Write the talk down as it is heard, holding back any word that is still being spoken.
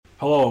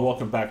Hello and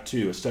welcome back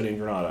to A Study in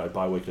Granada, a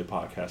bi-weekly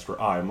podcast where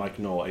I, Mike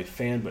Knoll, a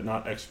fan but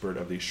not expert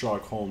of the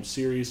Sherlock Holmes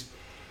series,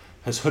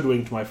 has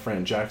hoodwinked my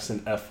friend Jackson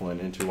Eflin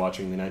into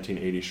watching the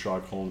 1980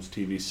 Sherlock Holmes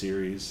TV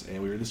series,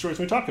 and we read the stories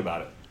and we talk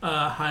about it.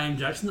 Hi, I'm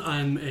Jackson.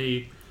 I'm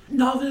a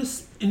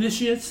novice,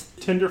 initiate.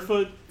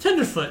 Tenderfoot?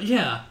 Tenderfoot,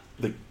 yeah.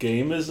 The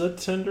game is a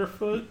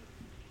tenderfoot?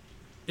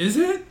 Is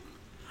it?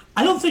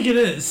 I don't think it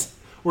is.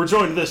 We're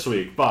joined this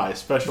week by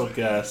special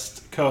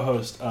guest,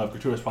 co-host of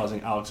Gratuitous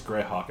Pausing, Alex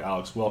Greyhawk.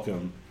 Alex,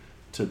 welcome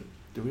to,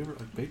 do we ever,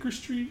 Baker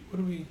Street? What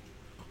do we...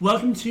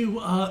 Welcome to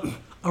a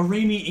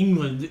rainy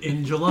England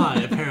in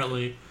July,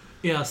 apparently.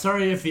 Yeah,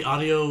 sorry if the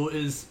audio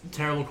is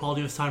terrible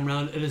quality this time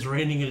around. It is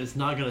raining and it's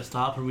not going to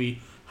stop, and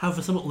we have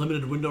a somewhat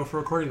limited window for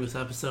recording this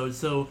episode,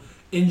 so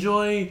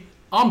enjoy...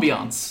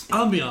 Ambiance.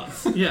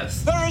 Ambiance,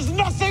 yes. There is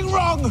nothing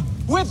wrong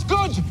with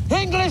good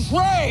English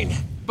rain!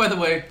 By the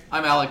way,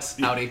 I'm Alex.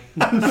 Howdy.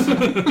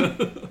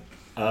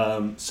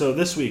 So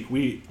this week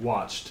we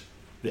watched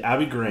the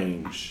Abbey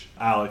Grange.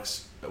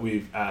 Alex,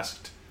 we've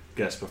asked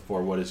guests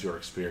before, what is your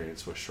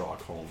experience with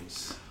Sherlock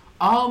Holmes?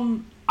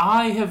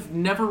 I have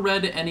never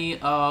read any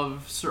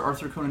of Sir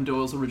Arthur Conan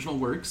Doyle's original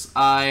works.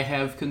 I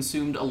have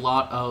consumed a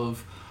lot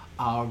of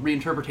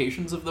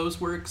reinterpretations of those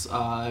works.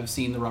 I've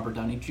seen the Robert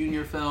Downey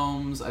Jr.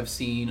 films, I've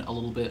seen a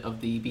little bit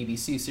of the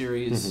BBC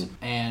series,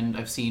 and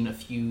I've seen a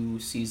few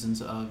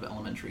seasons of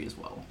Elementary as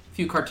well. A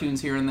few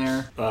cartoons here and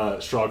there.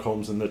 Sherlock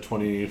Holmes in the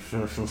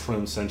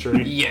 21st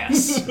century?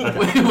 Yes.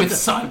 With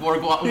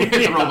Cyborg, with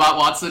the robot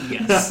Watson,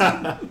 yes.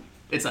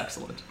 It's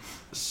excellent.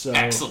 So,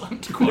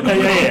 excellent.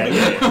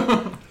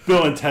 Yeah.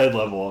 Bill and Ted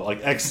level, like,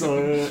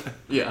 excellent.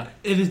 Yeah.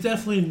 It is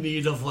definitely in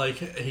need of,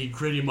 like, a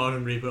gritty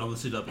modern reboot on the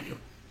CW.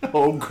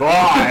 Oh,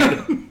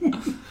 God.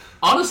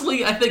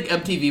 Honestly, I think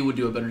MTV would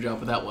do a better job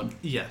with that one.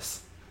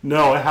 Yes.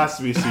 No, it has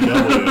to be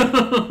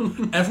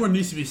CW. Everyone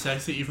needs to be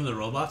sexy, even the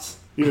robots.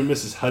 Even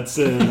Mrs.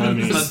 Hudson, I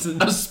mean...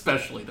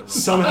 Especially the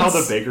robots. Somehow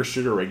the Baker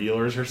Street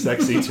regulars are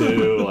sexy,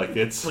 too. Like,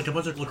 it's... Like a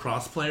bunch of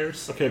lacrosse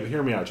players. Okay, but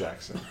hear me out,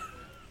 Jackson.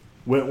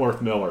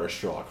 Wentworth Miller is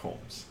Sherlock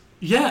Holmes.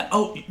 Yeah,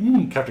 oh,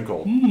 Captain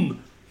Cold.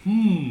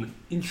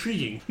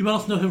 Intriguing. You might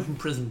also know him from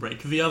Prison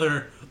Break,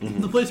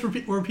 the place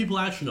where people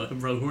actually know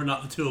him from, who are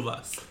not the two of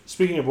us.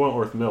 Speaking of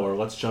Wentworth Miller,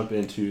 let's jump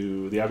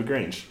into the Abbey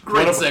Grange.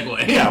 Great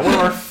segue. Yeah, one of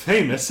our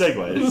famous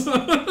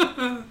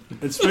segues.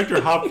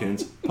 Inspector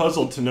Hopkins,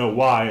 puzzled to know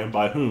why and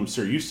by whom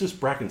Sir Eustace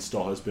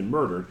Brackenstall has been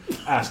murdered,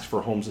 asked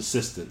for Holmes'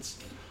 assistance.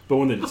 But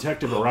when the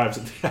detective arrives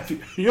at the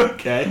Abbey... Are you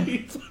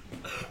okay?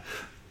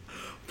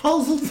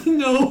 Puzzled to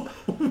know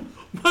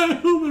by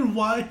whom and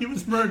why he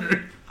was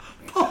murdered.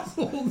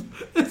 Puzzled.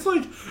 It's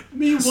like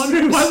me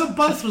wondering why the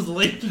bus was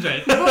late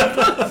today.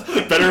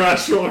 Better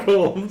ask Sherlock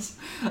Holmes.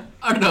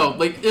 I don't know,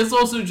 like, it's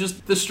also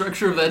just, the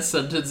structure of that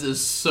sentence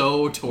is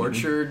so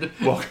tortured.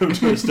 Welcome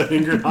to A Study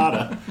in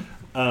Granada.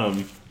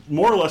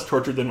 More or less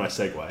tortured than my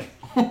segue.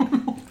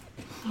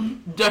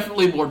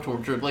 Definitely more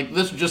tortured. Like,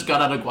 this just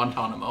got out of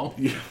Guantanamo.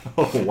 Yeah.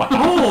 Oh,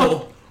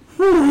 wow.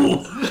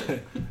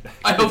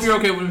 I hope you're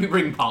okay when we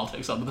bring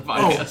politics onto the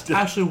podcast.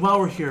 Actually, while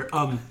we're here,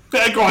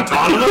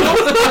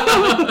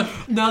 Guantanamo!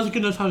 now's a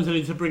good enough time as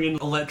any to bring in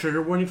a light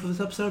trigger warning for this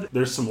episode.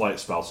 There's some light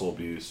spousal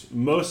abuse.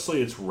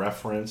 Mostly it's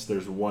reference.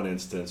 There's one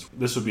instance.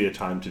 This would be a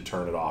time to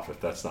turn it off if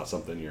that's not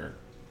something you're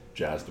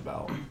jazzed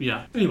about.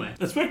 Yeah. Anyway.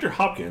 Inspector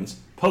Hopkins,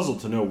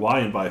 puzzled to know why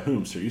and by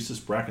whom Sir Eustace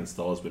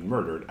Brackenstall has been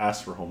murdered,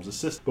 asks for Holmes'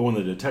 assistance. But when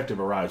the detective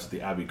arrives at the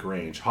Abbey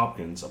Grange,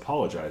 Hopkins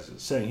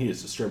apologizes, saying he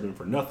has disturbed him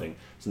for nothing,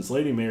 since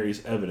Lady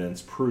Mary's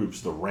evidence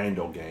proves the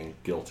Randall gang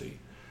guilty.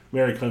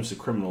 Mary claims the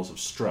criminals have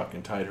struck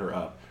and tied her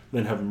up,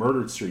 then have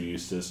murdered Sir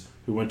Eustace,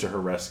 who went to her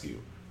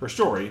rescue. Her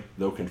story,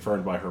 though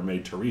confirmed by her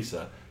maid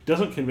Teresa,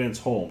 doesn't convince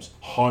Holmes,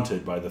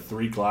 haunted by the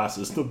 3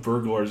 glasses the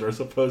burglars are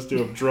supposed to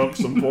have drunk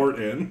some port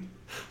in.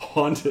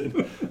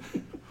 Haunted.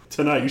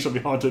 Tonight you shall be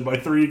haunted by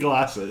 3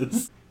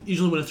 glasses.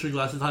 Usually when it's 3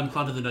 glasses, I'm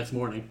haunted the next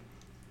morning.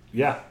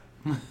 Yeah.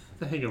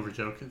 The hangover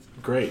joke.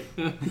 Great.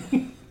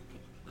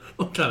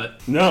 We'll cut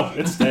it. No,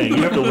 it's staying.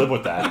 You have to live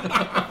with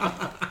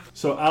that.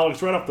 So,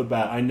 Alex, right off the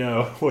bat, I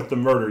know with the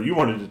murder, you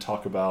wanted to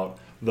talk about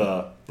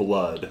the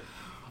blood.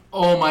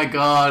 Oh my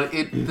god,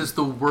 it is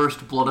the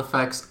worst blood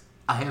effects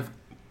I have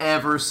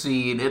ever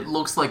seen. It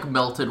looks like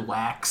melted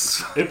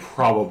wax. It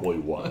probably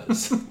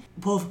was.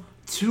 Both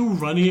too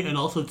runny and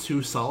also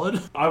too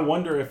solid. I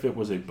wonder if it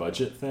was a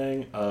budget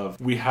thing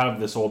of, we have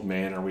this old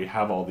man or we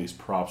have all these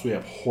props. We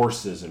have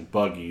horses and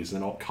buggies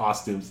and all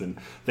costumes, and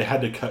they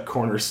had to cut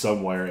corners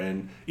somewhere.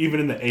 And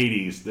even in the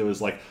 80s, it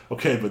was like,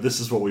 okay, but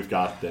this is what we've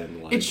got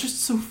then. Like, it's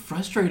just so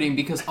frustrating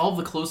because all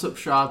the close-up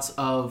shots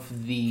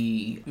of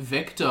the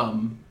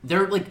victim,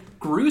 they're like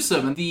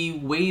gruesome, and the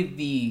way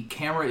the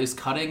camera is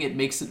cutting, it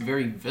makes it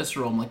very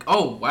visceral. I'm like,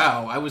 oh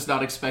wow, I was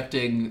not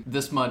expecting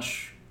this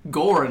much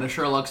gore in a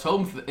Sherlock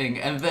Holmes thing,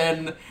 and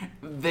then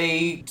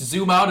they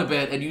zoom out a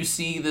bit and you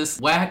see this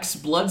wax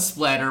blood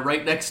splatter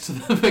right next to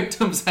the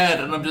victim's head,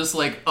 and I'm just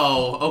like,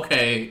 oh,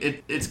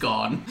 okay, it's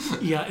gone.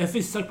 Yeah, if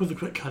they stuck with the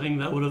quick cutting,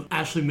 that would have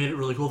actually made it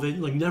really cool. They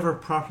never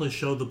properly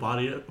showed the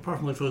body, apart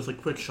from those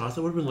quick shots.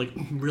 That would have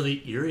been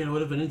really eerie, and I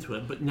would have been into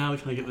it. But now we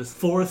kind of get this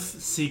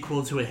fourth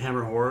sequel to a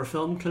Hammer horror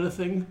film kind of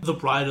thing. The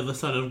Bride of the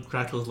Son of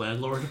Dracula's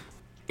Landlord.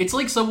 It's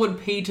like someone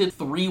painted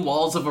 3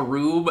 walls of a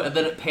room and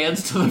then it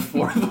pans to the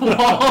 4th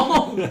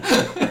wall.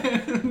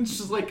 It's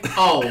just like,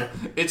 oh,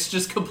 it's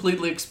just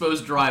completely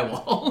exposed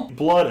drywall.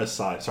 Blood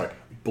aside,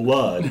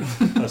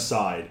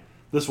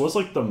 this was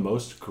the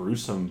most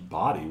gruesome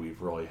body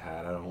we've really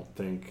had, I don't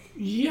think.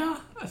 Yeah,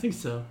 I think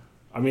so.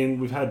 I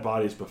mean, we've had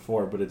bodies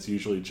before, but it's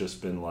usually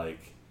just been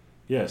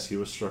yes, he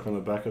was struck on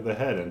the back of the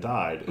head and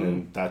died,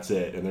 and that's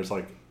it. And there's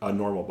a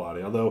normal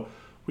body. Although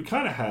we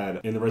kind of had,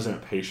 in The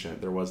Resident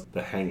Patient, there was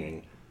the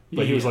hanging.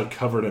 But he was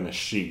covered in a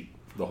sheet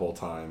the whole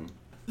time.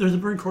 There's a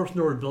burned corpse in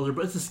the word builder,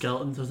 but it's a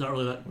skeleton, so it's not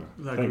really that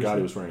Thank gruesome. God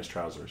he was wearing his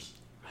trousers.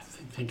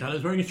 Thank God he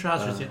was wearing his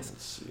trousers, yes.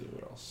 Let's see,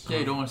 what else? Yeah,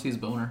 you don't want to see his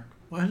boner.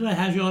 Why did I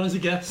have you on as a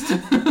guest?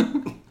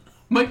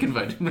 Mike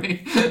invited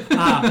me.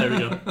 There we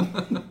go.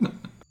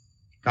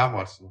 Come,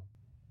 Watson.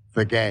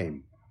 The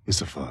game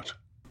is afoot.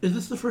 Is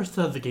this the first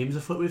The Games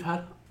Afoot we've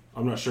had?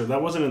 I'm not sure.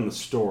 That wasn't in the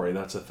story.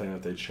 That's a thing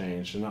that they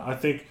changed. And I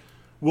think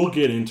we'll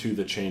get into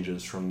the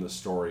changes from the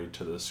story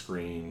to the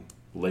screen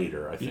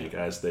later, I think,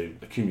 as they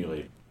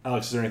accumulate.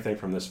 Alex, is there anything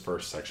from this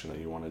first section that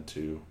you wanted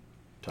to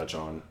touch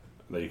on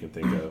that you can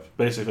think of?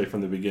 Basically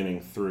from the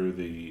beginning through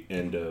the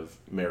end of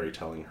Mary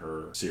telling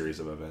her series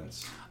of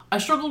events. I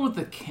struggled with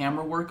the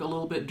camera work a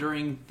little bit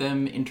during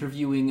them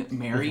interviewing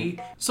Mary.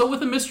 So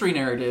with a mystery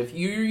narrative,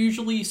 you're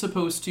usually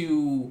supposed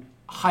to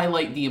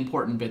highlight the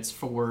important bits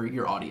for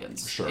your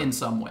audience in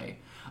some way.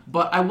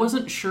 But I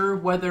wasn't sure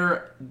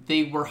whether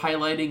they were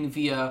highlighting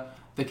via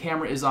the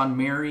camera is on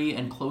Mary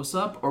and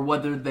close-up, or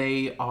whether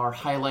they are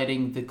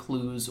highlighting the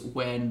clues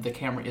when the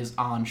camera is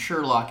on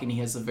Sherlock and he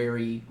has a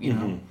very,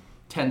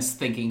 tense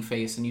thinking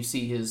face and you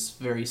see his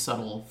very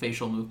subtle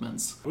facial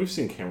movements. We've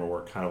seen camera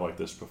work kind of like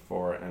this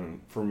before,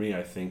 and for me,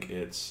 I think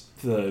it's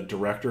the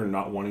director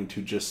not wanting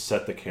to just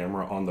set the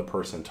camera on the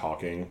person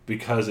talking,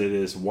 because it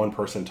is one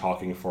person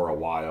talking for a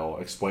while,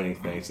 explaining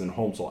things, and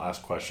Holmes will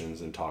ask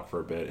questions and talk for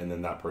a bit, and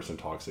then that person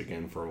talks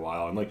again for a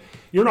while. And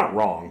you're not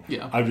wrong.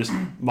 Yeah.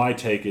 My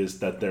take is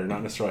that they're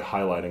not necessarily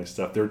highlighting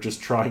stuff. They're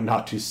just trying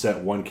not to set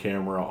one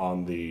camera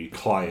on the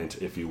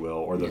client, if you will,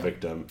 or the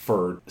victim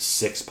for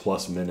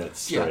 6+ minutes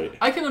straight. Yeah,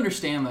 I can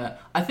understand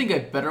that. I think a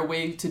better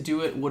way to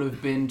do it would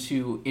have been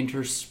to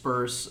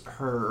intersperse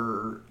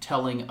her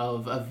telling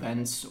of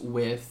events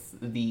with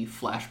the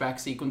flashback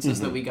sequences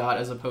that we got,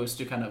 as opposed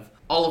to kind of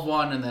all of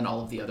one and then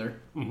all of the other.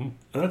 And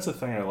that's the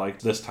thing I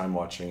liked this time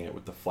watching it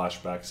with the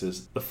flashbacks,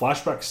 is the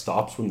flashback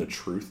stops when the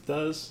truth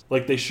does.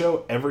 They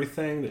show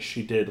everything that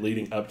she did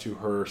leading up to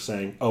her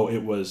saying, oh,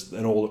 it was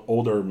an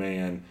older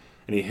man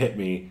and he hit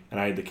me and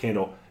I had the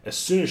candle. As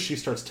soon as she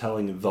starts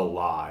telling the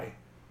lie,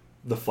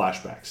 the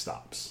flashback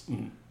stops.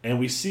 And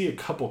we see a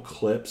couple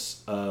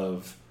clips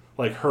of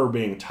her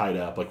being tied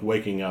up,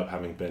 waking up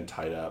having been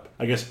tied up.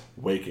 I guess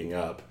waking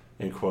up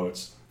in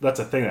quotes. That's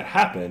a thing that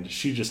happened.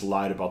 She just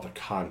lied about the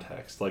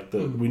context.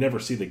 We never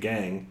see the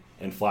gang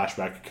in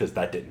flashback because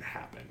that didn't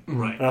happen.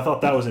 Right. And I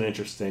thought that was an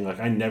interesting,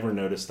 I never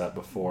noticed that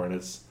before, and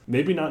it's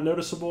maybe not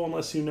noticeable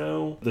unless you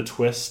know the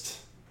twist.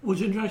 Which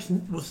interacts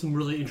with some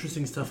really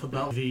interesting stuff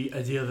about the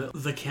idea that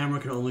the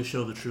camera can only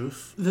show the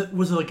truth. That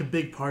was a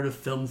big part of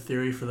film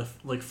theory for the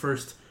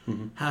first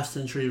half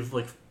century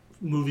of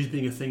movies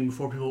being a thing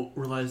before people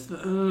realized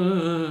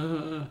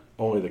that,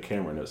 only the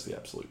camera knows the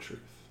absolute truth.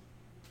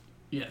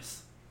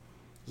 Yes.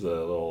 It's a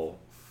little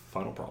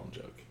Final Problem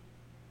joke.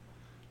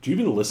 Do you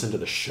even listen to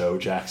the show,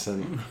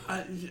 Jackson?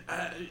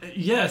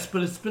 Yes,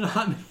 but it's been a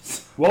hot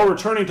minute. While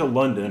returning to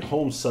London,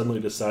 Holmes suddenly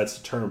decides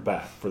to turn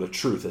back, for the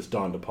truth has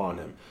dawned upon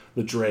him.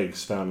 The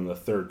dregs found in the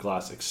third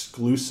glass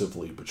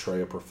exclusively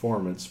betray a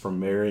performance from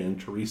Mary and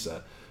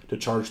Teresa to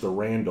charge the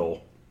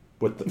Randall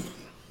with the...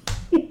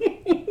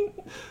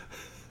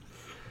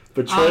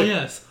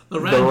 yes, the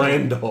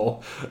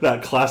Randall,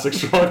 that classic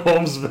Sherlock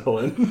Holmes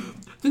villain.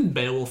 Didn't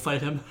Beowulf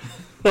fight him?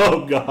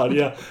 Oh, God,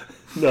 yeah.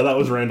 No, that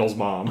was Randall's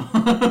mom.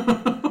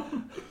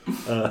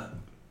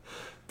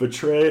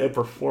 Betray a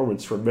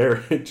performance from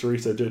Mary and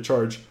Teresa to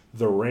charge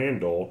the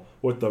Randall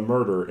with the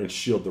murder and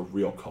shield the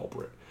real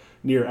culprit.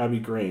 Near Abbey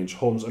Grange,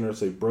 Holmes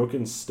unearths a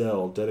broken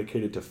stele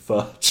dedicated to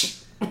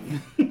Fudge.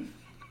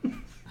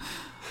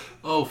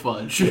 Oh,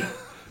 Fudge.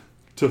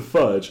 To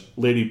Fudge,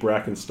 Lady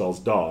Brackenstall's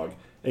dog,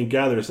 and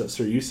gathers that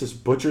Sir Eustace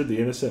butchered the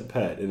innocent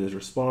pet and is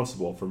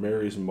responsible for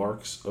Mary's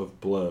marks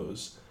of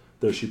blows,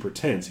 though she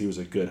pretends he was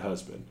a good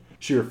husband.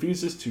 She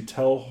refuses to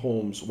tell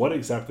Holmes what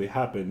exactly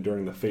happened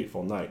during the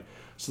fateful night,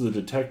 so the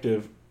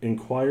detective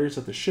inquires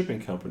at the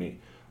shipping company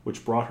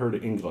which brought her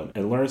to England,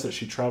 and learns that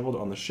she traveled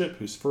on the ship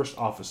whose first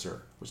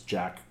officer was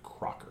Jack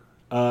Crocker.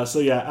 So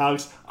yeah,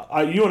 Alex,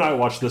 you and I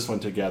watched this one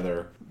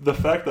together. The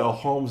fact that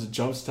Holmes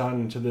jumps down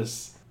into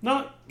this,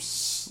 not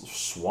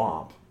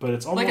swamp, but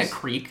it's almost like a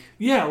creek.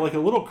 Yeah, like a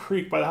little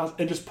creek by the house,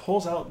 and just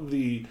pulls out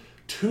the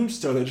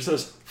tombstone that just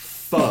says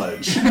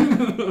fudge.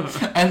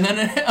 And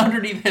then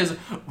underneath his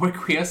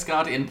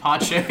Requiescat in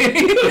Pace.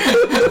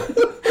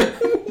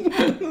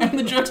 And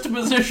the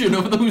juxtaposition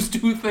of those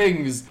two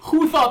things.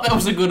 Who thought that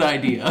was a good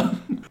idea?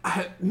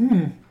 I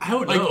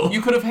don't know.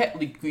 You could have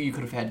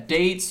had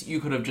dates. You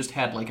could have just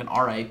had like an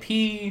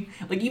R.I.P.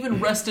 Like even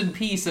rest in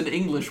peace in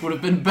English would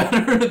have been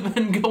better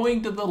than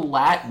going to the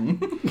Latin.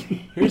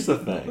 Here's the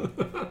thing: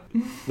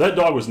 that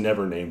dog was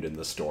never named in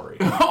the story.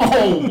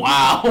 Oh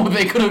wow!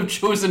 They could have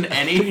chosen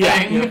anything.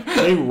 Yeah.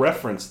 They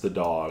reference the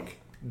dog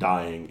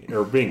dying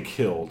or being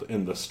killed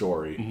in the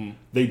story. Mm-hmm.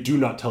 They do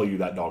not tell you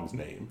that dog's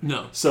name.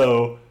 No.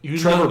 So You do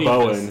Trevor not need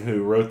Bowen, this.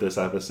 who wrote this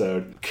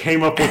episode,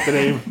 came up with the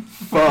name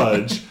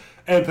Fudge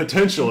and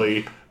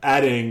potentially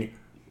adding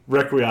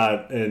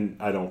Requiescat and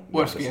I don't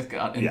know.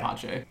 Requiescat in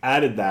Pace.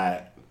 Added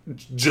that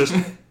just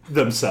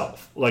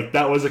themselves. Like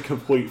that was a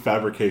complete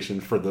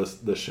fabrication for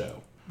the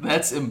show.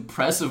 That's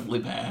impressively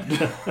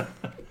bad.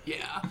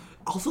 Yeah.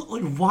 Also,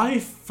 like, why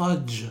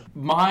fudge?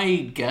 My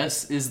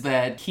guess is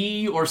that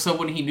he or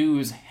someone he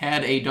knew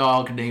had a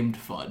dog named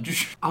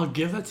Fudge. I'll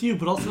give that to you,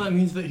 but also that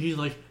means that he's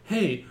like,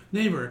 hey,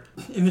 neighbor,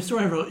 in the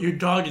story I wrote, your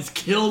dog is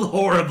killed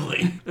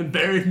horribly and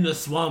buried in a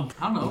swamp.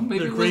 I don't know,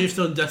 maybe Their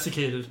gravestone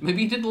desiccated.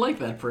 Maybe he didn't like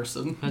that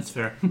person. That's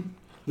fair.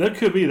 That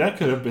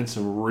could have been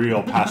some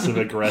real passive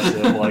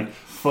aggressive, like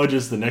Fudge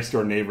is the next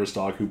door neighbor's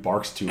dog who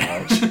barks too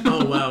much.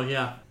 Oh, wow,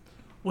 yeah.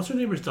 What's your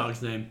neighbor's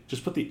dog's name?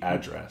 Just put the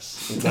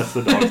address. That's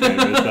the dog's name,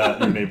 is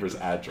that your neighbor's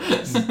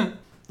address.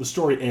 The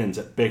story ends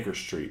at Baker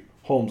Street.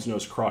 Holmes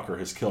knows Crocker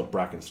has killed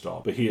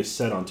Brackenstall, but he is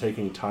set on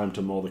taking time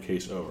to mull the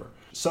case over.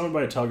 Summoned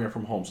by a telegram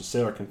from Holmes, the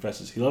sailor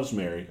confesses he loves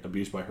Mary,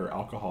 abused by her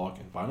alcoholic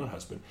and violent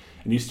husband,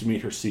 and used to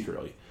meet her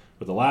secretly.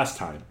 But the last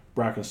time,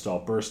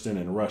 Brackenstall burst in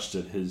and rushed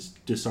at his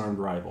disarmed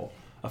rival.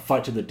 A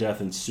fight to the death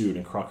ensued,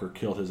 and Crocker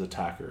killed his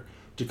attacker.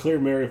 To clear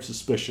Mary of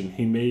suspicion,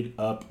 he made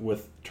up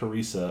with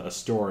Teresa a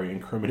story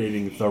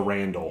incriminating the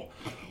Randall.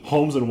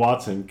 Holmes and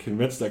Watson,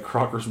 convinced that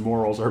Crocker's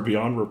morals are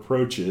beyond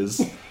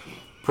reproaches,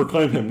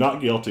 proclaim him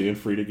not guilty and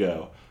free to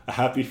go. A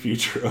happy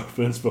future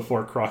opens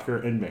before Crocker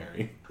and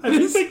Mary. I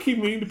think they keep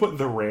meaning to put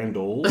the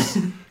Randalls,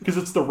 because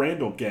it's the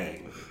Randall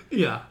gang.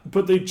 Yeah.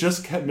 But they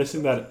just kept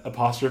missing that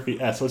apostrophe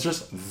S, so it's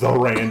just the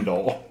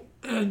Randall.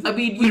 I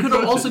mean, you could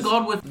have also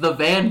gone with the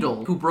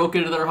vandal who broke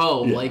into their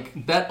home. Yeah.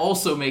 Like, that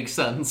also makes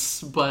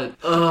sense, but...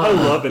 I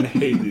love and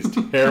hate these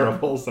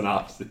terrible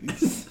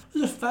synopses.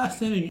 It's a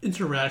fascinating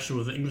interaction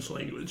with the English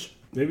language.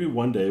 Maybe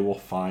one day we'll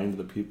find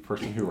the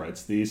person who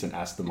writes these and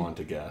ask them on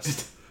to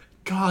guest.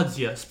 Gods,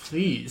 yes,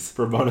 please.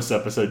 For a bonus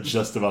episode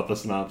just about the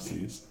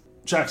synopses.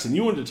 Jackson,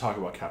 you wanted to talk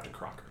about Captain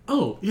Crocker.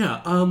 Oh,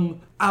 yeah.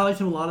 I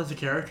liked him a lot as a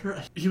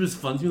character. He was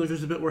fun to me. Like,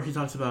 there's a bit where he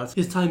talks about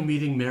his time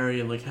meeting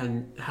Mary and, like,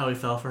 how he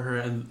fell for her,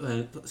 and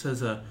it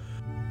says,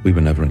 We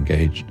were never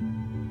engaged.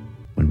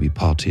 When we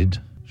parted,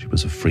 she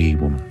was a free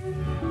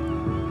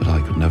woman. But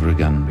I could never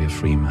again be a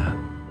free man.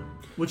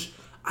 Which,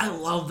 I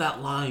love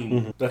that line.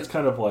 Mm-hmm. That's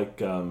kind of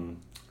like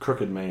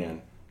Crooked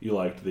Man. You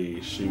liked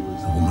she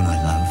was... The woman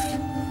I loved,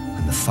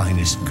 and the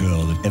finest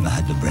girl that ever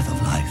had the breath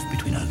of life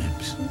between her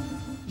lips.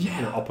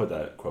 Yeah. I'll put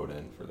that quote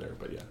in for there,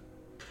 but yeah.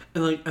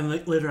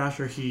 And later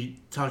after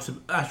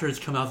after it's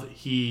come out that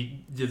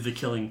he did the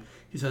killing,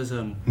 he says,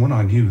 When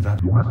I knew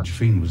that white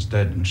fiend was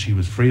dead and she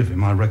was free of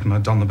him, I reckon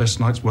I'd done the best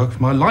night's work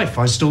of my life.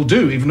 I still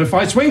do, even if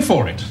I swing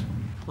for it.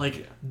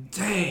 like,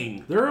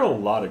 dang. There are a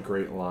lot of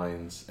great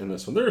lines in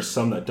this one. There are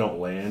some that don't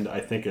land,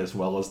 I think, as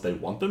well as they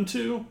want them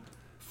to.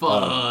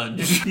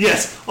 Fudge.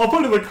 Yes, I'll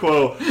put in the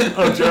quote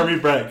of Jeremy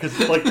Brett, because,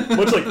 like,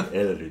 much like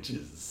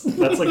edges.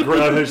 That's like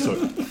ground so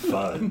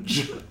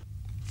fudge.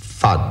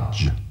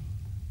 Fudge.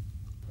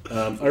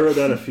 I wrote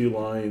down a few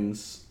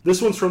lines.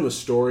 This one's from the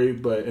story,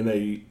 and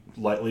they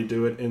lightly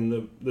do it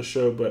in the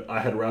show, but I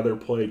had rather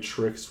play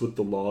tricks with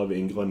the law of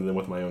England than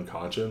with my own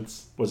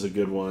conscience was a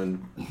good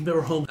one. They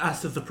were home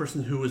asked if the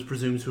person who was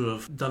presumed to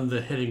have done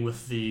the hitting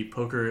with the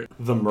poker.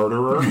 The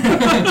murderer.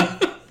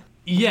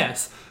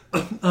 Yes.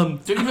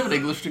 Don't you have an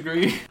English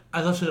degree?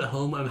 I left it at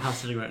home. I'm house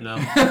sitting right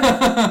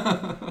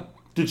now.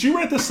 Did you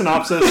write the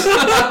synopsis?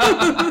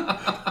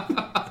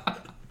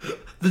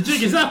 The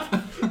jig is up.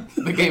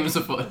 The game is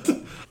afoot.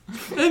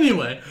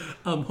 Anyway,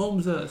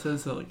 Holmes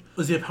says,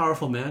 was he a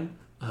powerful man?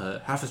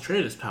 Half his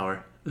trade is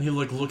power. And he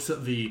looks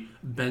at the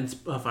bent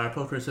fire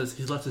poker and says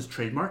he's left his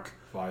trademark.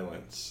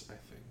 Violence, I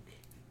think.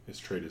 His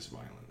trade is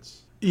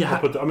violence. Yeah. I'll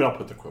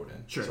put the quote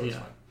in. Sure, so it's yeah.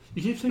 fine.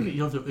 You keep saying that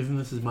you have to, even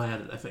this is my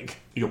edit, I think.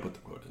 You'll put the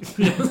quote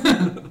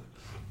in.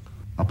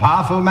 A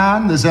powerful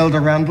man, this Elder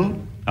Randall.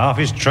 Half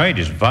his trade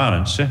is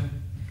violence, sir.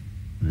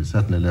 He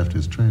certainly left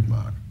his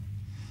trademark.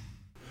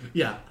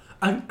 Yeah,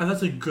 and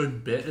that's a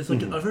good bit. It's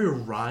like a very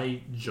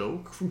wry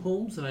joke from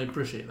Holmes, and I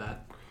appreciate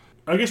that.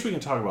 I guess we can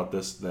talk about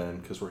this then,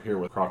 because we're here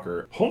with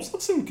Crocker. Holmes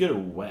lets him get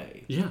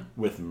away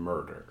with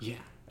murder. Yeah.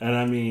 And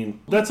I mean,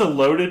 that's a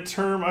loaded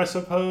term, I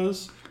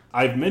suppose.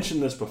 I've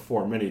mentioned this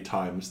before many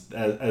times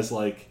as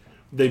like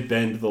they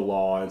bend the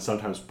law and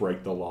sometimes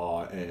break the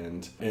law.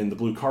 And in the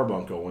Blue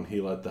Carbuncle, when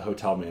he let the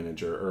hotel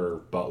manager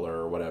or butler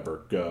or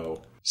whatever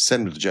go,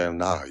 Send him to jail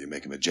now, you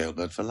make him a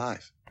jailbird for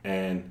life.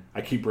 and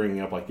I keep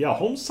bringing up like, yeah,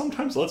 Holmes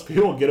sometimes lets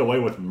people get away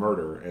with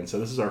murder, and so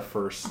this is our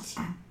first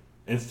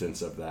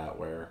instance of that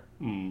where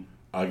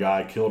a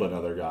guy killed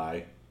another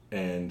guy,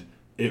 and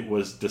it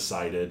was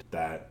decided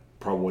that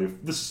probably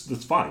this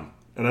is fine.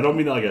 And I don't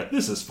mean like a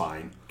this is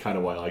fine kind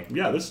of way. Like,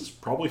 yeah, this is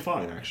probably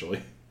fine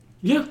actually.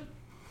 Yeah.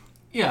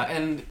 Yeah,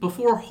 and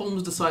before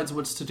Holmes decides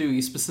what to do,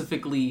 he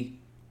specifically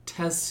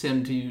tests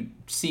him to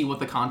see what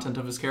the content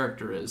of his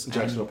character is.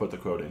 Jackson will put the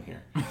quote in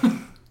here.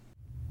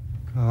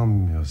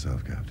 Calm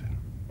yourself, Captain.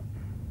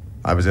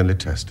 I was only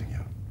testing you.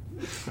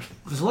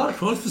 There's a lot of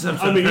quotes this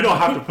episode. I mean, you don't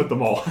have to put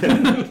them all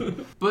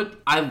in. But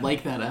I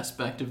like that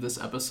aspect of this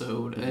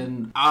episode,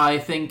 and I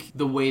think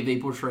the way they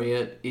portray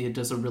it, it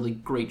does a really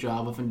great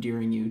job of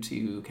endearing you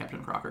to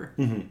Captain Crocker.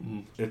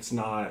 It's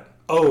not,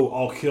 oh,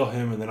 I'll kill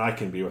him and then I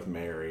can be with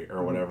Mary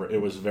or whatever.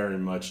 It was very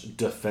much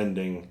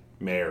defending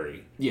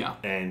Mary. Yeah.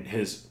 And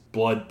his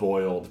blood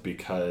boiled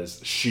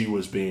because she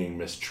was being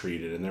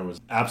mistreated, and there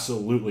was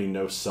absolutely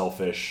no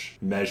selfish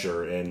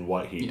measure in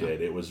what he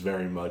did. It was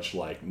very much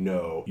like,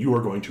 no, you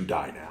are going to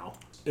die now.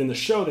 In the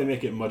show, they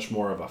make it much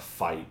more of a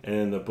fight. And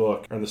in the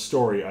book, or in the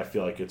story, I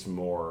feel like it's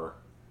more...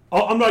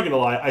 I'm not going to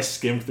lie, I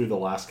skimmed through the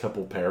last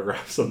couple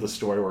paragraphs of the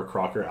story where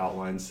Crocker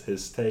outlines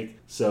his take.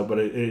 But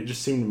it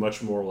just seemed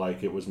much more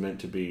like it was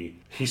meant to be,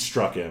 he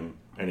struck him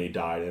and he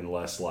died, and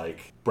less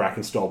like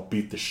Brackenstall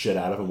beat the shit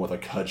out of him with a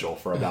cudgel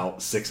for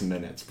about 6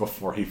 minutes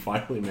before he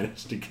finally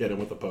managed to get him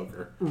with a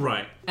poker.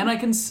 Right. And I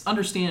can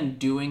understand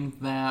doing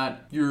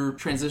that. You're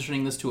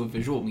transitioning this to a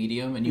visual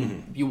medium,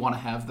 and you want to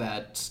have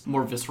that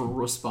more visceral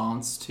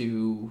response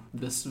to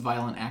this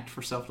violent act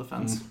for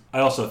self-defense. I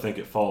also think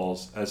it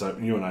falls, as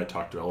you and I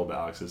talked about a little bit,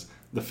 Alex, is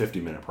the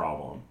 50-minute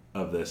problem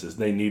of this is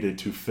they needed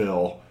to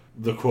fill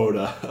the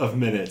quota of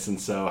minutes,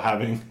 and so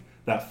having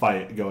that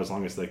fight go as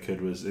long as they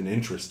could was an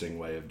interesting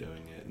way of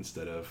doing it,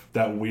 instead of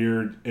that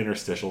weird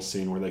interstitial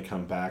scene where they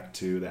come back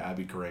to the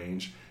Abbey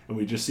Grange and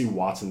we just see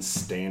Watson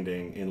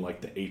standing in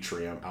like the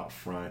atrium out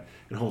front,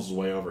 and Holmes is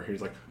way over here.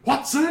 He's like,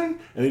 Watson!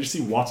 And they just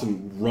see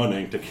Watson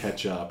running to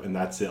catch up, and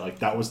that's it. Like,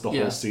 that was the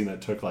whole scene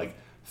that took like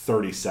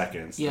 30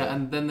 seconds. Yeah,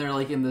 and then they're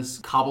like in this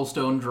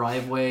cobblestone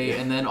driveway,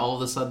 and then all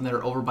of a sudden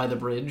they're over by the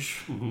bridge.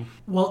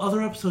 Well,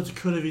 other episodes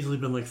could have easily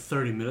been like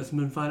 30 minutes and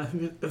been fine. I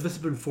think if this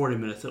had been 40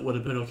 minutes, it would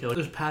have been okay. Like,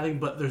 there's padding,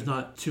 but there's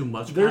not too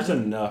much There's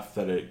padding. enough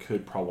that it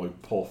could probably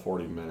pull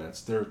 40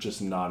 minutes. There's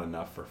just not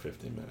enough for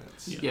 50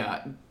 minutes.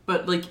 Yeah,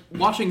 but like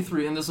watching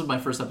through, and this was my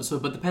first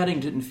episode, but the padding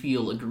didn't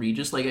feel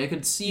egregious. Like I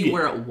could see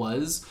where it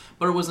was,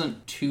 but it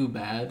wasn't too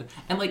bad.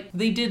 And like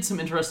they did some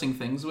interesting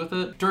things with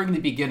it. During the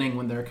beginning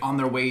when they're on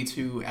their way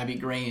to Abbey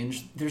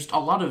Grange, there's a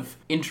lot of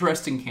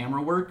interesting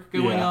camera work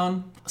going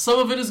on. Some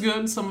of it is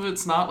good, some of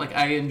it's not. Like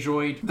I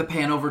enjoyed the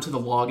pan over to the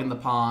log in the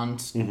pond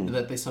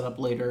that they set up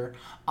later.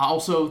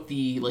 Also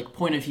the like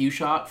point of view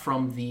shot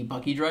from the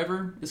buggy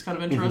driver is kind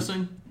of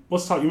interesting.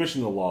 Let's talk. You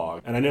mentioned the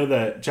log, and I know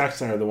that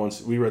Jackson and I are the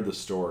ones we read the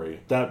story.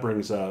 That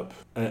brings up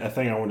a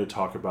thing I wanted to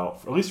talk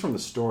about, at least from the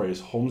story,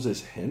 is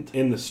Holmes's hint.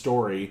 In the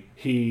story,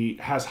 he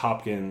has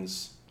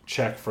Hopkins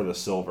check for the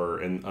silver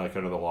and like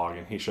under the log,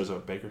 and he shows up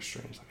at Baker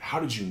Street. He's like, "How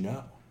did you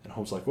know?" And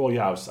Holmes' like, "Well,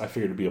 yeah, I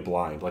figured it'd be a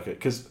blind, like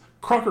because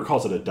Crocker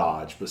calls it a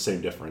dodge, but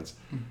same difference."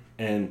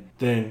 And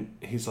then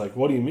he's like,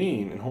 "What do you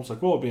mean?" And Holmes'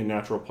 like, "Well, it'd be a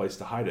natural place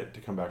to hide it,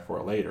 to come back for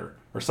it later."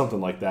 Or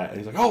something like that. And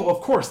he's like, "Oh,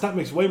 of course, that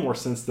makes way more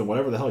sense than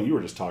whatever the hell you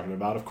were just talking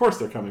about. Of course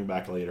they're coming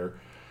back later."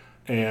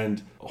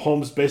 And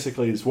Holmes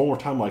basically is one more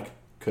time like,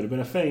 could have been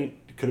a feint,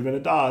 could have been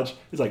a dodge.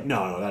 He's like,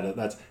 no,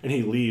 that's... And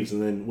he leaves,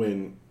 and then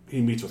when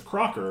he meets with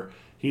Crocker,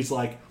 he's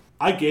like,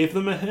 I gave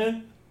them a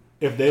hint.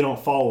 If they don't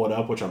follow it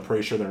up, which I'm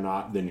pretty sure they're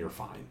not, then you're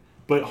fine.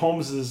 But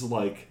Holmes is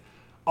like,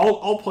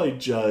 I'll play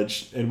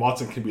judge, and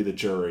Watson can be the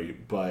jury,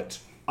 but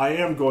I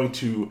am going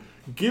to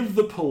give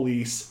the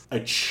police a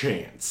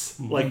chance.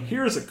 Like,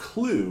 here's a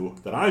clue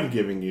that I'm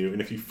giving you, and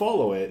if you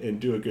follow it and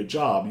do a good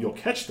job, you'll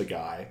catch the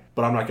guy,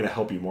 but I'm not going to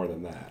help you more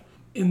than that.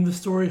 In the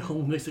story,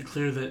 Holmes makes it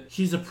clear that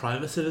he's a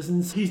private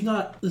citizen. He's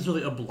not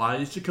necessarily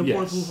obliged to come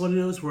forth with what he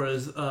knows,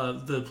 whereas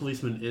the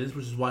policeman is,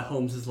 which is why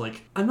Holmes is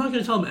like, I'm not going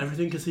to tell him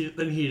everything, because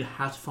then he'd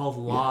have to follow the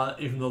law,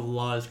 even though the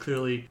law is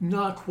clearly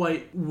not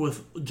quite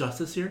with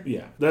justice here.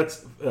 Yeah, that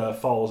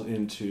falls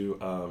into,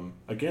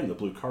 again, the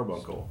Blue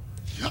Carbuncle.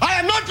 I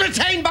am not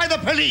retained by the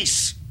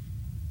police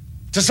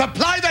to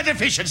supply their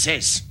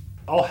deficiencies.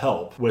 I'll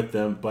help with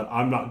them, but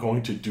I'm not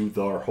going to do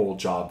their whole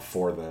job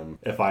for them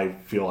if I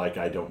feel like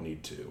I don't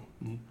need to.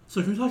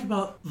 So can we talk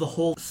about the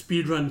whole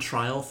speedrun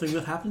trial thing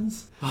that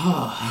happens?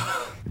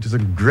 It is a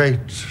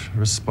great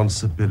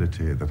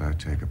responsibility that I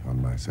take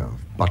upon myself,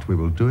 but we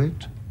will do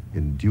it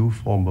in due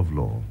form of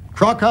law.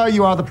 Crocker,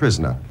 you are the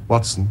prisoner.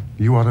 Watson,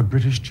 you are a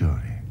British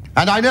jury.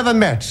 And I never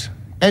met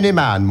any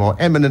man more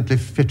eminently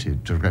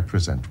fitted to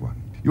represent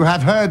one. You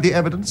have heard the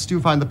evidence. Do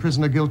you find the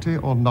prisoner guilty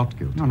or not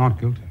guilty? No, not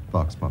guilty.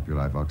 Vox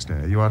populi, vox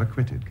dei. You are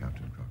acquitted,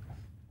 Captain Crocker.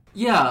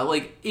 Yeah,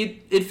 like,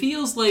 it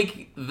feels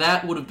like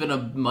that would have been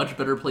a much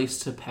better place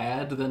to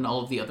pad than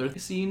all of the other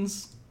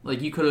scenes.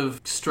 Like, you could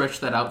have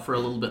stretched that out for a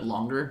little bit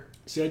longer.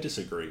 See, I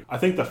disagree. I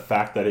think the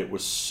fact that it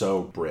was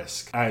so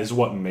brisk is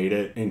what made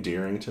it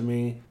endearing to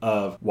me.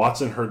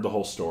 Watson heard the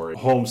whole story.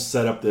 Holmes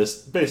set up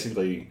this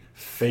basically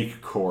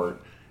fake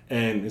court,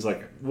 and he's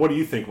like, what do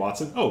you think,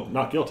 Watson? Oh,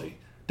 not guilty.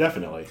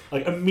 Definitely.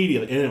 Like,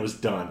 immediately, and it was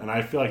done. And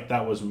I feel like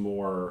that was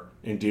more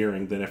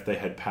endearing than if they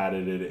had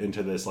padded it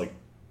into this, like,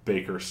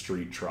 Baker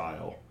Street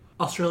trial.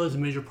 Australia is a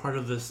major part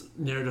of this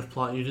narrative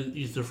plot. You didn't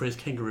use the phrase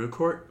kangaroo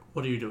court.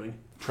 What are you doing?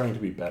 Trying to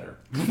be better.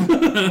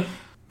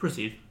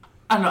 Proceed.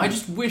 I don't know, I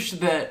just wish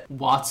that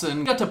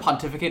Watson got to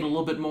pontificate a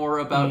little bit more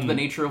about the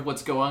nature of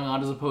what's going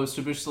on as opposed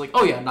to just like,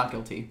 oh yeah, not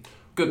guilty.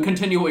 Good,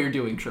 continue what you're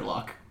doing,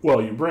 Sherlock.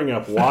 Well, you bring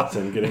up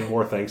Watson getting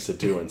more things to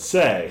do and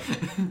say,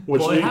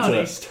 which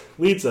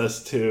leads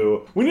us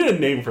to... We need a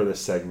name for this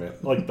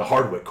segment, like the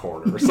Hardwick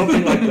Corner or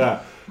something like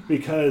that,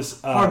 because...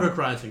 Hardwick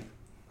Rising.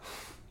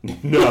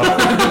 No.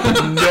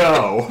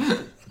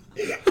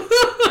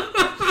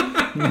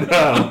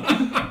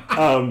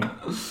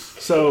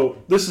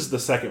 So this is the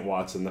second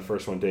Watson. The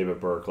first one, David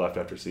Burke, left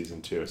after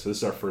season 2. So this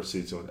is our first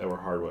season with Edward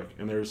Hardwick.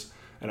 And there's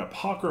an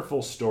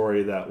apocryphal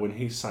story that when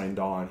he signed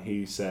on,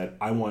 he said,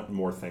 I want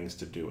more things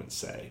to do and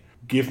say.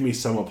 Give me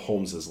some of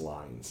Holmes's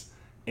lines.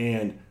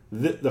 And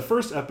the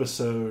first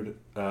episode,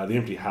 The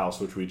Empty House,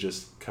 which we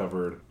just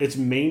covered, it's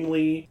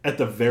mainly at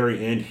the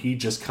very end, he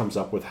just comes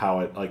up with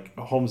how it, like,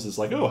 Holmes is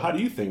like, oh, how do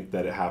you think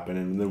that it happened?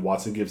 And then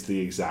Watson gives the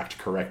exact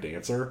correct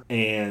answer.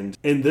 And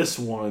in this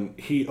one,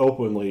 he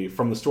openly,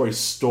 from the story,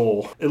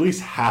 stole at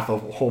least half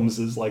of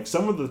Holmes's, like,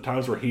 some of the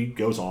times where he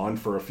goes on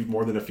for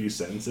more than a few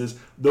sentences,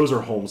 those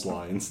are Holmes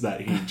lines that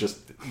he just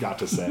got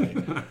to say.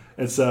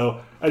 And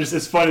so,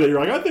 it's funny that you're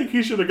like, I think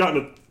he should have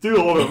gotten to do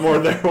a little bit more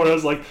there, when I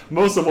was like,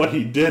 most of what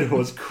he did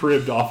was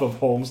cribbed off of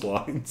Holmes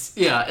lines.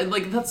 Yeah, and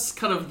like that's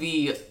kind of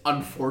the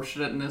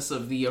unfortunateness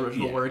of the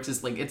original works,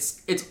 is like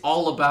it's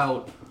all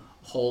about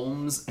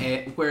Holmes,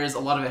 whereas a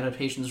lot of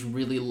adaptations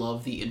really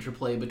love the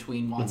interplay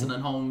between Watson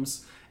and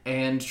Holmes,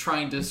 and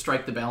trying to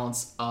strike the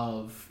balance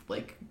of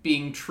like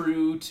being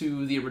true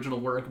to the original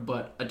work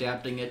but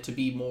adapting it to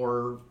be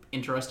more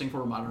interesting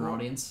for a modern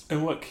audience.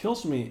 And what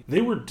kills me,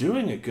 they were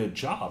doing a good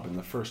job in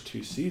the first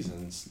 2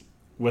 seasons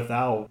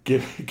without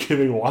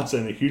giving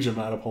Watson a huge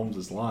amount of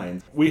Holmes's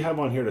lines. We have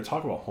on here to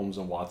talk about Holmes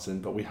and Watson,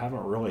 but we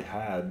haven't really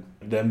had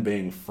them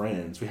being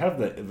friends. We have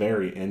the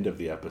very end of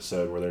the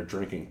episode where they're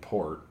drinking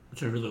port.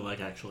 Which I really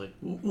like, actually.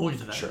 We'll get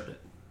to that in a bit.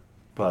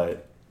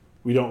 But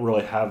we don't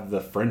really have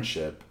the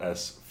friendship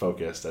as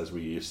focused as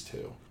we used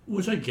to.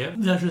 Which I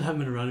get. The actors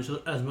haven't been around each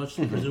other as much,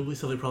 presumably,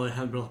 so they probably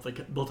haven't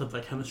built up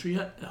that chemistry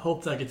yet. I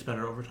hope that gets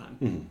better over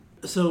time.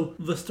 So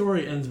the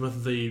story ends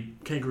with the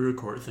kangaroo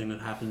court thing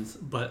that happens,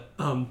 but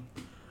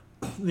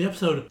the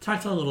episode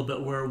tacks on a little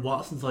bit where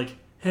Watson's like,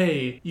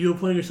 hey, you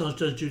appointed yourself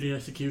Judge, Judy, and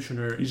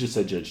Executioner. You just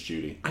said Judge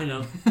Judy. I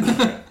know.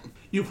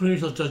 You appointed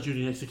yourself Judge,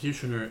 Judy, and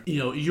Executioner. You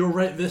know, you're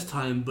right this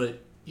time,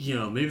 but, you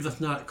know, maybe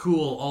that's not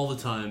cool all the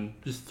time.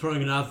 Just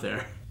throwing it out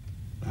there.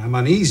 I'm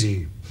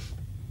uneasy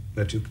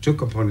that you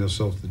took upon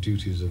yourself the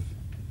duties of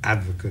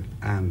advocate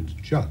and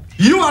judge.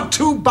 You are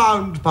too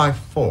bound by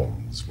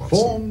forms, Watson.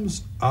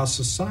 Forms are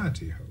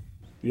society, Holmes.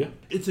 Yeah.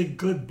 It's a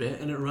good bit,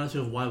 and it reminds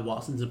me of why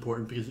Watson's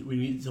important, because we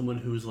need someone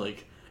who's,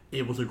 like,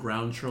 able to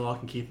ground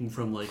Sherlock and keep him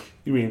from, like...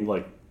 You mean,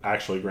 like,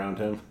 actually ground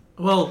him?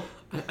 Well,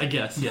 I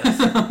guess, yes.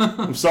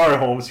 I'm sorry,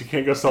 Holmes, you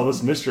can't go solve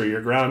this mystery.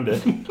 You're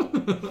grounded.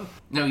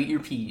 No, eat your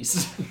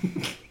peas.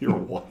 Your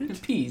what?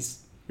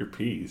 Peas. Your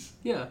peas?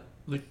 Yeah.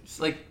 Like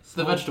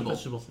the vegetable.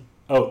 thing.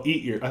 Oh,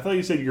 eat your... I thought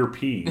you said your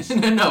peas.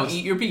 No,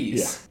 eat your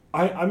peas.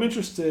 Yeah. I'm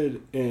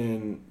interested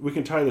in... We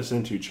can tie this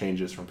into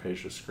changes from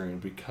page to screen,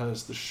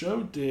 because the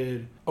show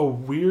did a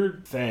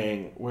weird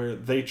thing where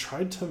they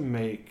tried to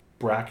make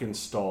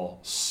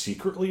Brackenstall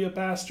secretly a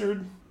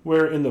bastard,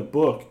 where in the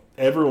book,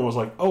 everyone was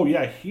like, oh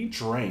yeah, he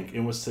drank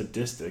and was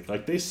sadistic.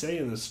 Like they say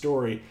in the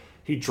story,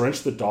 he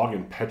drenched the dog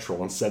in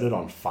petrol and set it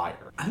on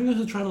fire. I think I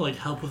was trying to, like,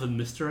 help with a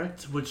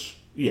misdirect, which...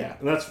 Yeah,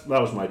 and that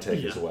was my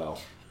take as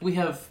well. We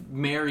have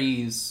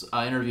Mary's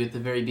interview at the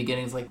very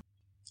beginning. It's like,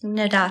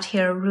 no doubt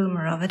hear a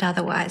rumour of it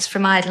otherwise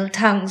from idle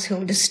tongues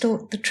who'll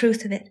distort the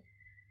truth of it.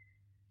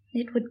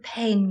 It would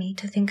pain me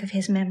to think of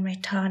his memory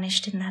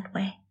tarnished in that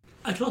way.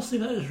 I can also see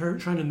that as her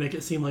trying to make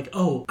it seem like,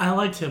 oh, I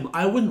liked him.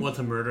 I wouldn't want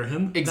to murder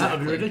him.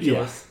 Exactly. That would be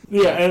ridiculous.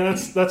 Yeah, and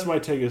that's my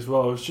take as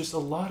well. It was just a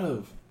lot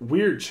of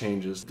weird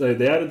changes.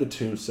 They added the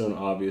tombstone,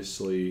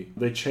 obviously.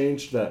 They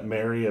changed that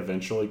Mary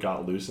eventually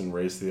got loose and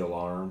raised the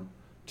alarm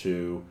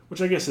to,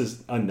 which I guess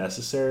is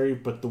unnecessary,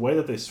 but the way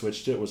that they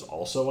switched it was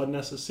also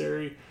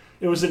unnecessary.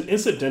 It was an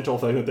incidental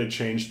thing that they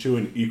changed to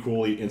an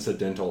equally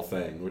incidental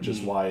thing, which is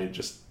why it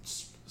just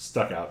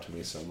stuck out to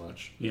me so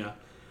much. Yeah.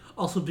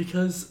 Also,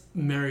 because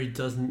Mary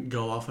doesn't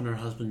go off on her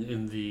husband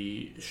in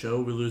the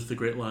show, we lose the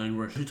great line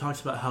where she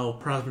talks about how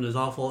her husband is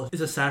awful.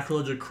 It's a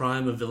sacrilege, a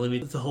crime, a villainy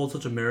to hold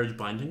such a marriage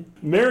binding.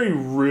 Mary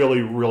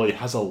really, really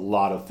has a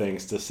lot of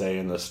things to say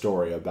in the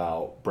story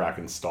about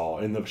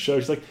Brackenstall. In the show,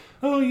 she's like,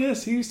 oh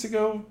yes, he used to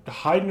go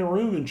hide in a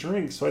room and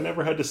drink, so I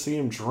never had to see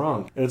him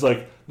drunk. And it's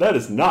like, that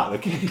is not the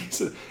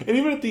case. And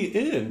even at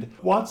the end,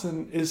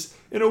 Watson is,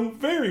 in a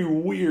very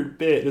weird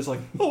bit, is like,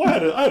 oh, I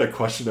had a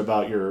question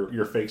about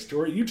your fake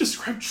story. You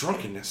described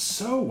drunkenness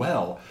so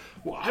well.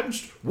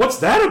 What's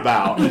that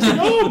about? And it's like,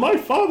 oh, my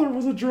father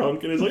was a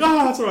drunk. And he's like,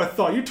 oh, that's what I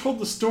thought. You told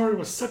the story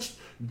with such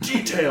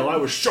detail. I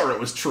was sure it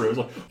was true. It was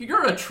like,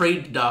 you're a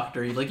trained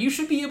doctor. You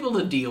should be able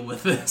to deal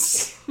with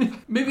this.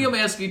 Maybe I'm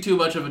asking too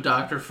much of a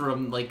doctor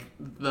from,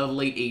 the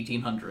late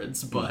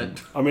 1800s,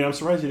 but... I mean, I'm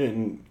surprised you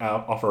didn't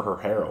offer her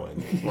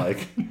heroin.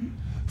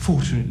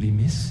 Fortunately,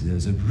 miss,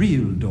 there's a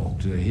real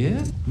doctor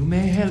here who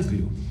may help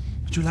you.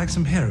 Would you like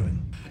some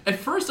heroin? At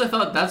first, I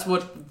thought that's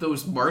what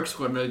those marks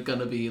were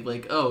gonna be.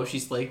 Oh,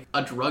 she's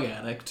a drug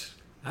addict.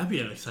 That'd be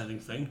an exciting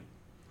thing.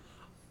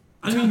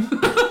 I mean,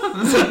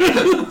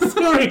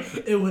 sorry,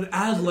 it would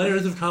add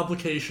layers of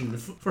complication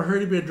for her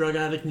to be a drug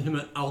addict and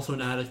him also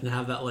an addict and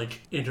have that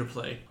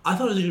interplay. I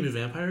thought it was going to be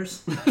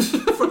vampires. Then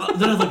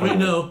I was like, wait,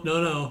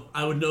 no,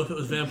 I would know if it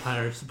was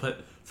vampires,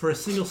 but for a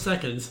single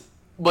second.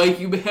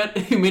 Mike, you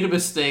made a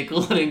mistake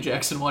letting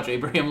Jackson watch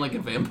Abraham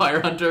Lincoln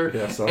Vampire Hunter.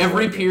 Yeah,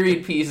 every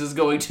period piece is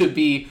going to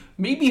be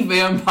maybe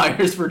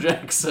vampires for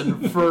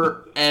Jackson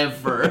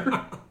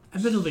forever.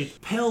 Admittedly,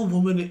 pale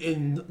woman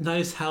in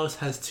nice house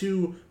has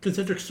 2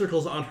 concentric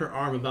circles on her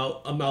arm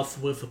about a mouth's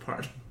width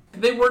apart.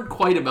 They weren't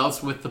quite a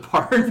mouth's width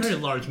apart. Very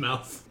large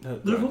mouth.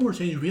 There's one more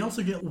change. We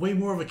also get way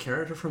more of a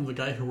character from the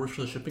guy who works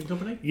for the shipping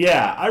company.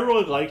 Yeah, I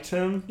really liked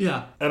him.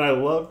 Yeah. And I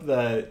loved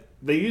that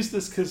they used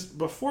this because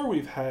before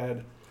we've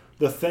had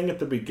the thing at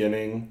the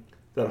beginning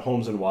that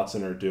Holmes and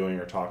Watson are doing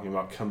or talking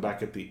about come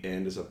back at the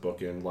end as a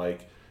bookend,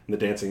 like in The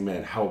Dancing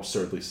Men, how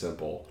absurdly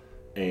simple.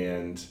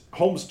 And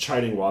Holmes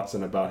chiding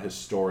Watson about his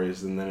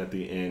stories, and then at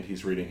the end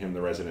he's reading him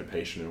The Resident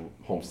Patient, and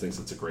Holmes thinks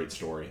it's a great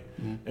story.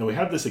 Mm-hmm. And we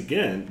have this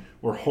again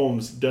where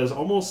Holmes does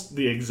almost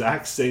the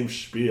exact same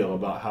spiel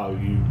about how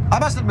you... I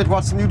must admit,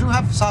 Watson, you do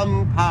have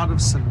some power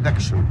of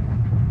selection.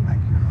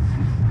 Thank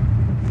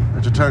you.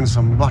 It returns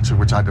so much of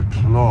which I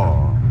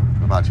deplore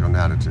about your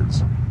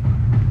narratives.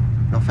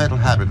 Your fatal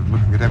habit of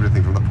looking at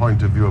everything from the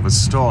point of view of a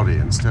story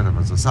instead of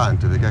as a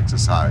scientific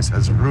exercise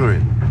has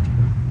ruined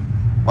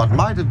what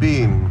might have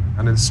been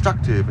an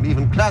instructive and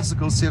even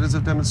classical series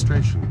of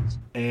demonstrations.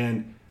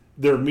 And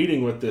they're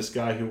meeting with this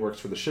guy who works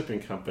for the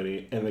shipping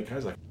company, and the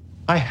guy's like,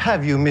 I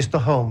have you, Mr.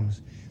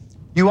 Holmes.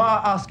 You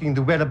are asking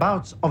the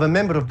whereabouts of a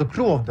member of the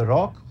crew of the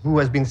Rock who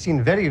has been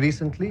seen very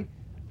recently,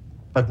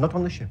 but not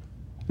on the ship.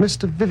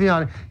 Mr.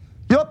 Viviani,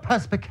 your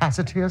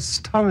perspicacity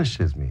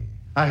astonishes me.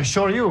 I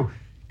assure you,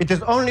 it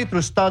is only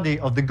through study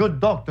of the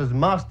good doctor's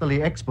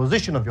masterly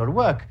exposition of your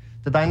work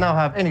that I now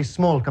have any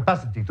small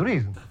capacity to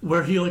reason.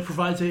 Where he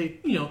provides a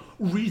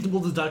reasonable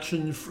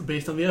deduction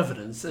based on the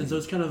evidence, and so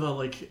it's kind of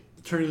a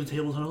turning the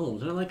tables on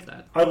Holmes, and I like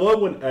that. I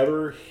love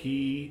whenever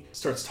he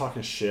starts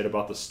talking shit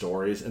about the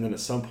stories, and then at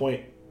some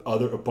point, a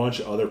bunch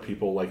of other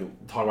people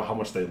talk about how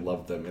much they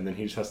love them, and then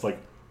he just has to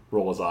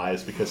roll his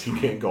eyes because he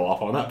can't go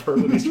off on that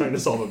person. He's trying to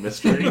solve a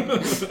mystery.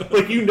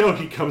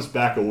 He comes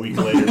back a week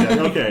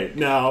later. Okay,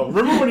 now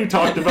remember when you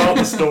talked about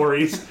the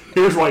stories?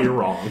 Here's why you're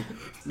wrong.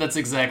 That's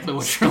exactly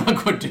what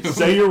Sherlock would do.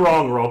 Say you're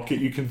wrong, or I'll get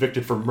you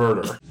convicted for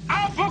murder.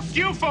 I'll book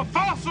you for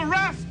false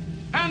arrest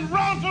and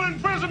wrongful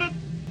imprisonment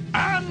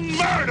and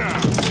murder.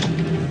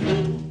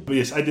 But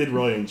yes, I did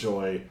really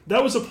enjoy.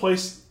 That was a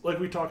place like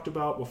we talked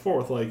about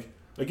before with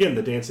again,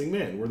 The Dancing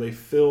Man, where they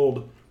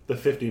filled the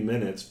 50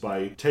 minutes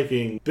by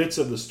taking bits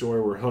of the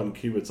story where Hunt and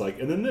Cupitt's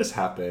and then this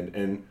happened,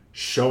 and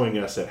showing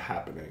us it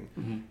happening.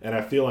 Mm-hmm. And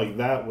I feel like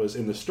that was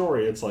in the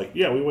story. It's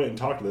we went and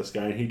talked to this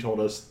guy, and he told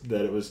us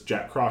that it was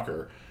Jack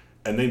Crocker.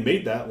 And they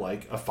made that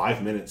a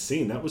 5-minute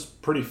scene. That was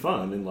pretty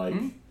fun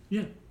and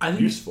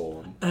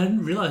useful. I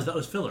didn't realize that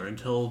was filler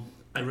until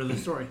I read the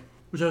story,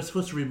 which I was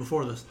supposed to read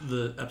before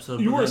the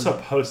episode. You weren't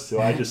supposed to.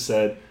 I just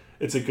said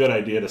it's a good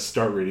idea to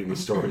start reading the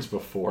stories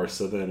before,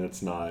 so then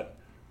it's not.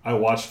 I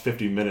watched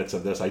 50 minutes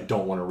of this. I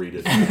don't want to read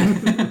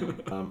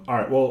it. All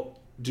right. Well,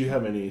 do you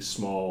have any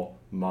small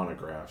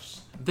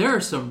monographs? There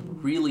are some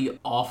really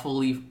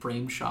awfully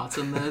framed shots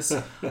in this.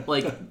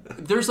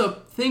 There's a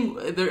thing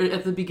there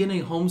at the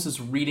beginning. Holmes is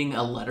reading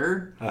a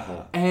letter,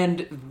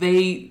 and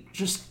they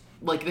just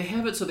they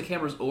have it so the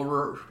camera's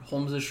over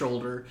Holmes'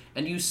 shoulder,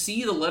 and you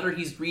see the letter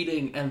he's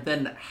reading, and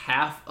then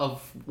half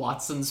of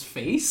Watson's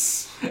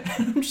face.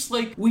 And I'm just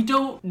we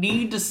don't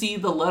need to see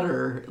the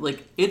letter.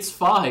 It's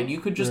fine. You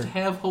could just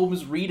have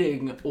Holmes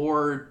reading,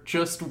 or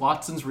just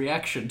Watson's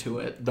reaction to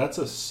it. That's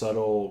a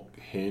subtle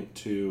hint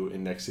to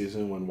in next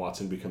season when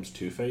Watson becomes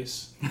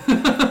Two-Face.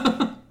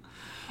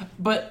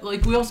 But,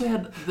 like, we also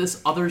had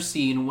this other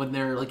scene when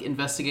they're, like,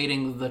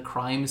 investigating the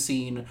crime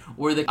scene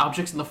where the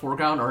objects in the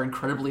foreground are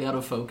incredibly out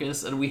of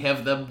focus and we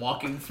have them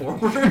walking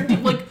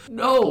forward. Like,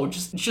 no,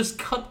 just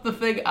cut the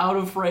thing out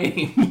of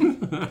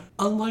frame.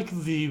 Unlike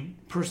the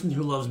person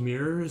who loves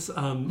mirrors,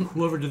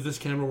 whoever did this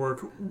camera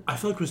work, I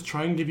feel like was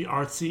trying to be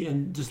artsy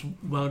and just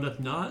wound up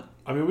not.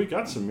 I mean, we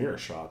got some mirror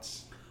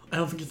shots. I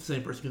don't think it's the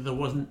same person because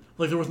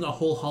there wasn't a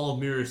whole hall of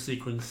mirrors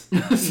sequence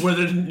where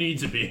there didn't need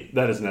to be.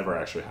 That has never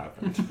actually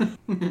happened.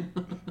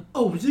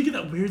 Oh, did you get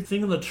that weird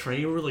thing on the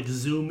train where like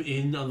zoom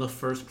in on the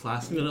first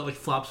class and then it like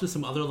flops to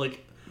some other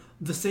like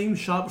the same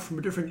shot but from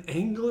a different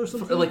angle or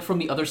something? Like from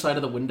the other side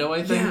of the window,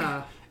 I think.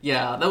 Yeah.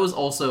 Yeah, that was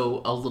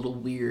also a little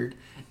weird.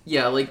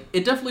 Yeah, like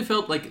it definitely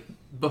felt like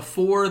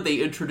before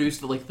they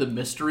introduced like the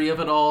mystery of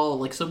it all,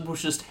 like someone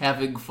was just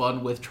having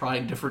fun with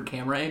trying different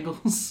camera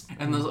angles,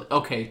 and then was like,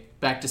 okay,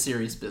 back to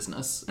serious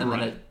business, and then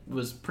it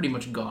was pretty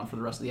much gone for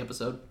the rest of the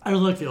episode. I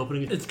really like the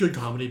opening. It's a good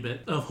comedy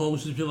bit of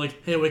Holmes just being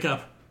like, "Hey, wake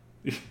up,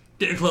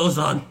 get your clothes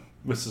on."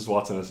 Mrs.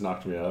 Watson has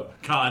knocked me up.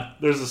 God.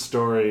 There's a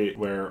story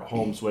where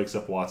Holmes wakes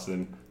up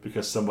Watson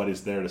because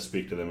somebody's there to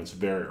speak to them. It's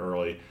very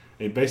early,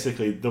 and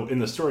basically in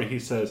the story he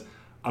says,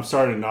 "I'm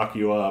sorry to knock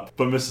you up,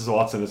 but Mrs.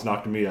 Watson has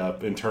knocked me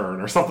up in turn,"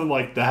 or something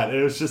like that.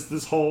 It was just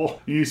this whole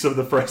use of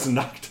the phrase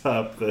 "knocked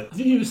up." I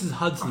think it was Mrs.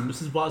 Hudson.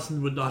 Mrs.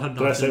 Watson would not have knocked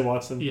Did I say him.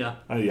 Watson? Yeah.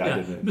 I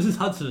didn't. Mrs.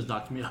 Hudson has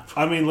knocked me up.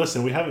 I mean,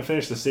 listen, we haven't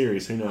finished the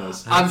series. Who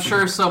knows? I'm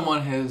sure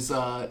someone has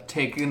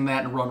taken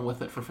that and run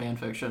with it for fan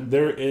fiction.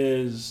 There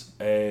is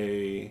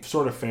a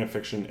sort of fan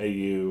fiction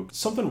AU.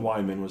 Something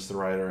Wyman was the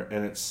writer,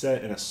 and it's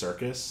set in a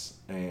circus.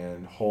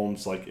 And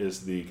Holmes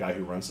is the guy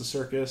who runs the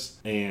circus,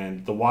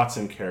 and the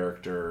Watson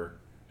character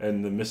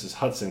and the Mrs.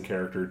 Hudson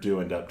character do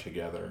end up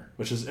together,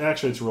 which is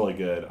it's really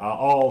good.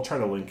 I'll try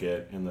to link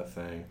it in the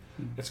thing.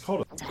 It's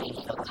called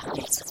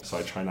so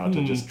I try not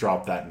to just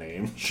drop that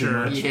name.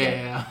 Sure.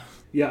 Yeah.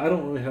 Yeah, I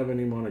don't really have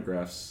any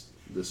monographs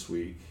this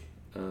week.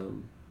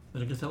 Then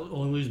I guess that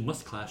only leaves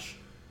Must Clash.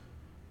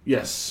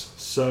 Yes,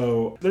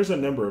 so there's a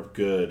number of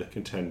good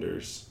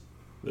contenders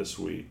this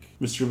week.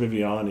 Mr.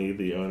 Viviani,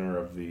 the owner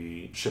of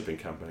the shipping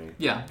company,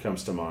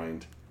 comes to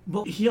mind.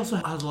 Well, he also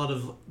has a lot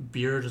of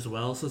beard as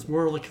well, so it's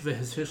more like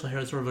his facial hair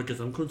is sort of like his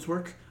uncle's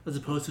work, as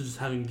opposed to just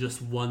having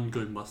just one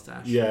good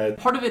mustache. Yeah.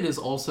 Part of it is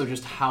also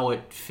just how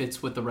it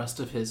fits with the rest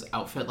of his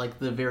outfit. Like,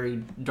 the very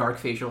dark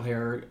facial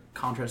hair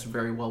contrasts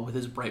very well with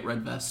his bright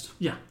red vest.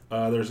 Yeah.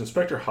 There's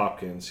Inspector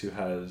Hopkins, who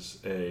has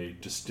a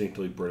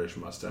distinctly British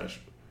mustache.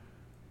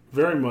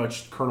 Very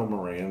much Colonel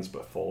Moran's,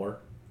 but fuller.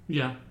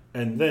 Yeah.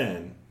 And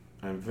then,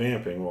 I'm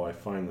vamping while I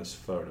find this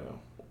photo,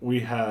 we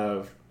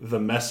have the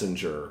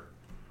Messenger,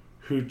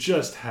 who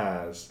just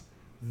has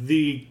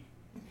the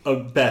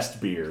best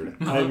beard.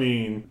 I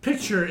mean...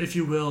 Picture, if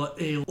you will,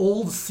 a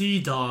old sea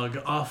dog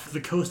off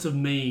the coast of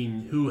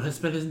Maine who has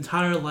spent his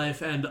entire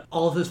life and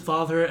all of his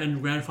father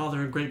and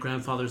grandfather and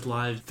great-grandfather's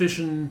lives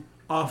fishing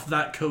off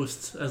that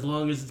coast as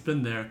long as it's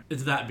been there.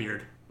 It's that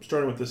beard.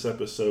 Starting with this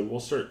episode, we'll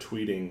start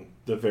tweeting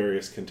the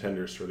various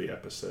contenders for the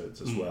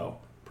episodes as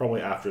well.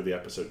 Probably after the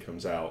episode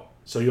comes out.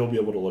 So you'll be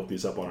able to look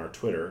these up on our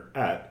Twitter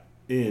at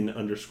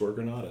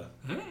 @in_Granada.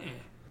 Hey.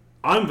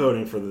 I'm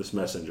voting for this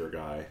Messenger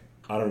guy.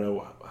 I don't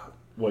know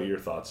what your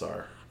thoughts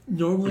are.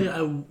 Normally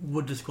I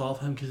would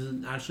disqualify him because he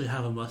doesn't actually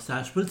have a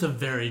mustache, but it's a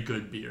very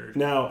good beard.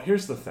 Now,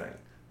 here's the thing.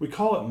 We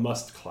call it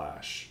Must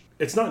Clash.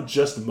 It's not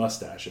just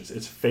mustaches,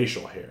 it's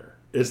facial hair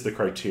is the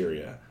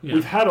criteria. Yeah.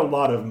 We've had a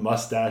lot of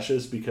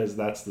mustaches because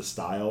that's the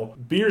style.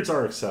 Beards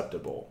are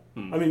acceptable.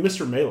 I mean,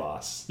 Mr.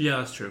 Melas. Yeah,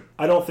 that's true.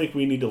 I don't think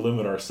we need to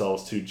limit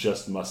ourselves to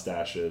just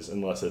mustaches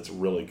unless it's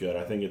really good.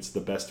 I think it's the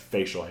best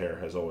facial hair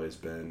has always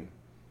been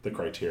the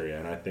criteria,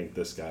 and I think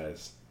this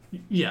guy's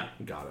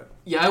got it.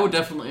 Yeah, I would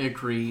definitely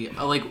agree.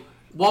 Like,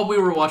 while we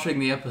were watching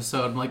the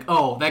episode, I'm like,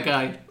 oh, that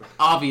guy,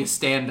 obvious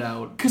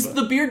standout. Because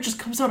the beard just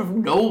comes out of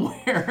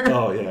nowhere.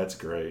 Oh, yeah, it's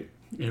great.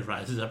 It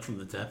rises up from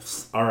the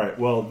depths. All right,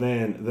 well,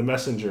 then the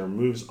Messenger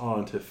moves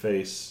on to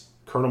face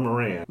Colonel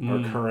Moran,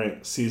 our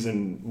current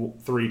Season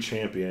 3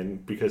 champion,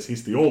 because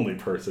he's the only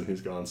person who's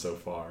gone so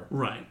far.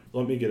 Right.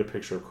 Let me get a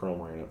picture of Colonel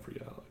Moran up for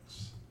you,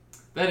 Alex.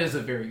 That is a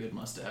very good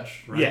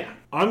mustache. Right? Yeah.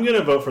 I'm going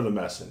to vote for the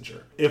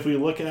Messenger. If we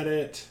look at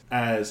it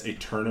as a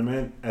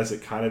tournament, as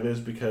it kind of is,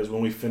 because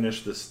when we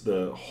finish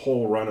the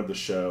whole run of the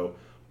show,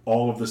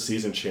 all of the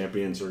season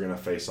champions are going to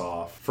face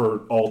off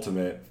for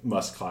ultimate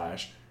Must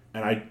Clash.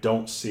 And I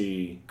don't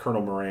see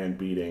Colonel Moran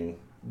beating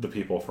the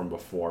people from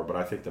before, but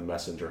I think the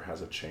Messenger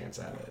has a chance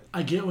at it.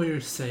 I get what you're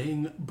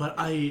saying, but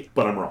I'm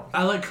wrong.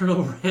 I like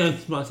Colonel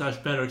Moran's mustache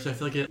better because I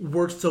feel like it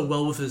works so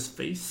well with his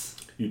face.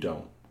 You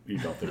don't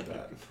think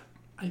that.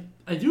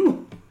 I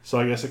do. So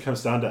I guess it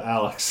comes down to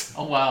Alex.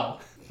 Oh, wow.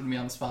 Put me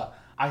on the spot.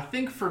 I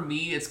think for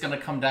me, it's going to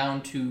come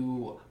down to